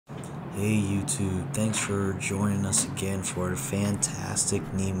Hey YouTube, thanks for joining us again for a fantastic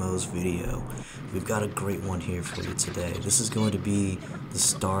Nemo's video. We've got a great one here for you today. This is going to be the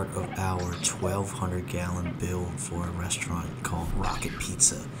start of our 1,200 gallon build for a restaurant called Rocket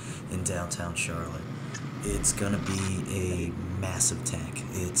Pizza in downtown Charlotte. It's going to be a massive tank.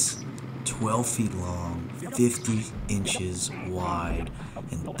 It's 12 feet long, 50 inches wide,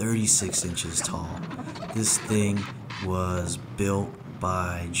 and 36 inches tall. This thing was built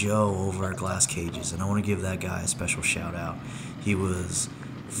by Joe over at Glass Cages, and I want to give that guy a special shout out. He was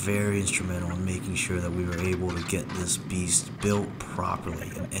very instrumental in making sure that we were able to get this beast built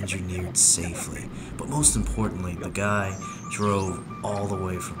properly and engineered safely. But most importantly, the guy drove all the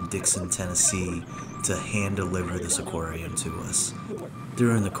way from Dixon, Tennessee to hand deliver this aquarium to us.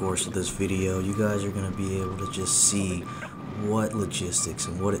 During the course of this video, you guys are going to be able to just see what logistics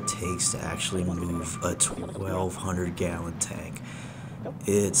and what it takes to actually move a 1,200 gallon tank.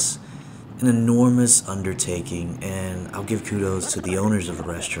 It's an enormous undertaking, and I'll give kudos to the owners of the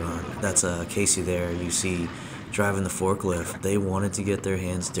restaurant. That's Casey there, you see driving the forklift. They wanted to get their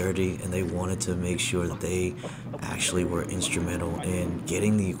hands dirty, and they wanted to make sure that they actually were instrumental in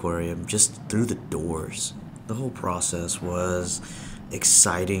getting the aquarium just through the doors. The whole process was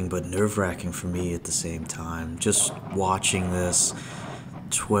exciting but nerve-wracking for me at the same time. Just watching this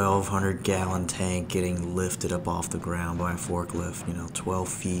 1,200 gallon tank getting lifted up off the ground by a forklift, 12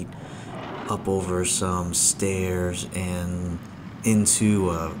 feet up over some stairs and into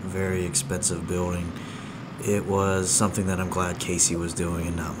a very expensive building. It was something that I'm glad Casey was doing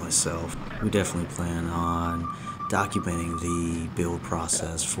and not myself. We definitely plan on documenting the build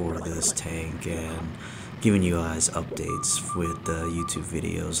process for this tank and giving you guys updates with the YouTube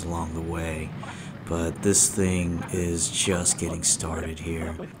videos along the way. But this thing is just getting started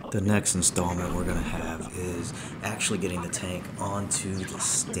here. The next installment we're going to have is actually getting the tank onto the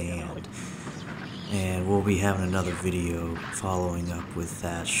stand. And we'll be having another video following up with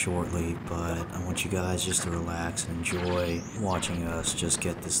that shortly, but I want you guys just to relax and enjoy watching us just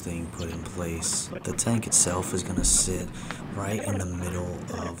get this thing put in place. The tank itself is going to sit right in the middle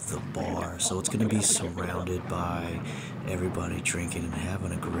of the bar, so it's going to be surrounded by everybody drinking and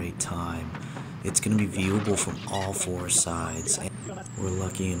having a great time. It's going to be viewable from all four sides, and we're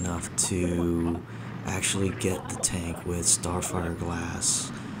lucky enough to actually get the tank with Starfire glass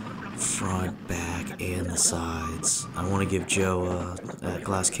front, back, and the sides. I want to give Joe at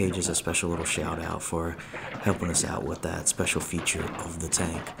Glass Cages a special little shout out for helping us out with that special feature of the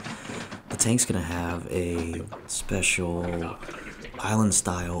tank. The tank's going to have a special island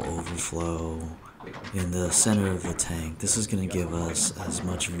style overflow in the center of the tank. This is going to give us as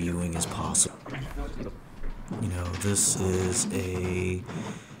much viewing as possible. This is a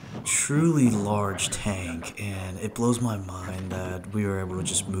truly large tank, and it blows my mind that we were able to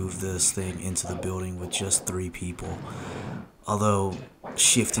just move this thing into the building with just 3 people. Although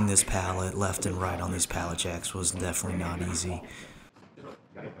shifting this pallet left and right on these pallet jacks was definitely not easy.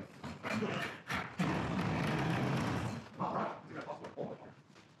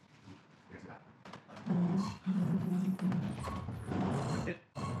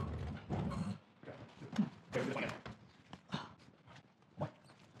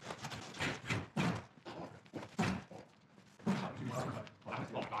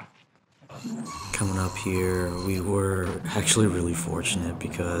 Coming up here, we were actually really fortunate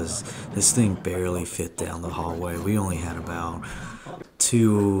because this thing barely fit down the hallway. We only had about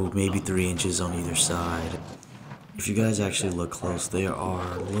 2, maybe 3 inches on either side. If you guys actually look close, there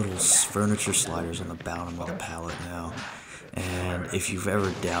are little furniture sliders on the bottom of the pallet now. And if you've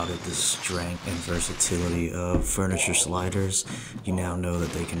ever doubted the strength and versatility of furniture sliders, you now know that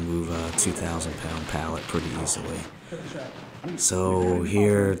they can move a 2,000-pound pallet pretty easily. So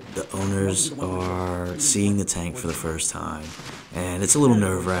here the owners are seeing the tank for the first time, and it's a little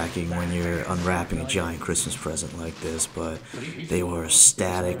nerve-wracking when you're unwrapping a giant Christmas present like this, but they were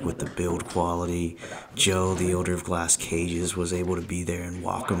ecstatic with the build quality. Joe, the owner of Glass Cages, was able to be there and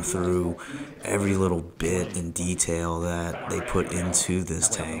walk them through every little bit and detail that they put into this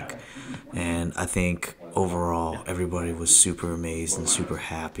tank. And I think overall everybody was super amazed and super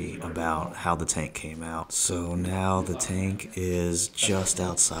happy about how the tank came out. So now the tank is just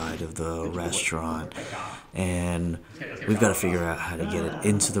outside of the restaurant, and we've got to figure out how to get it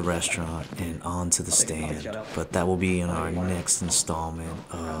into the restaurant and onto the stand. But that will be in our next installment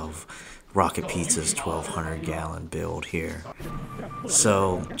of Rocket Pizza's 1,200 gallon build here.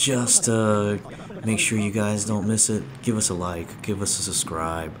 So just make sure you guys don't miss it. Give us a like, give us a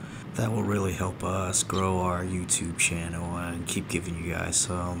subscribe. That will really help us grow our YouTube channel and keep giving you guys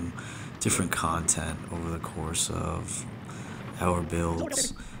some different content over the course of our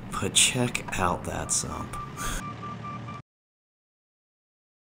builds. but check out that sump.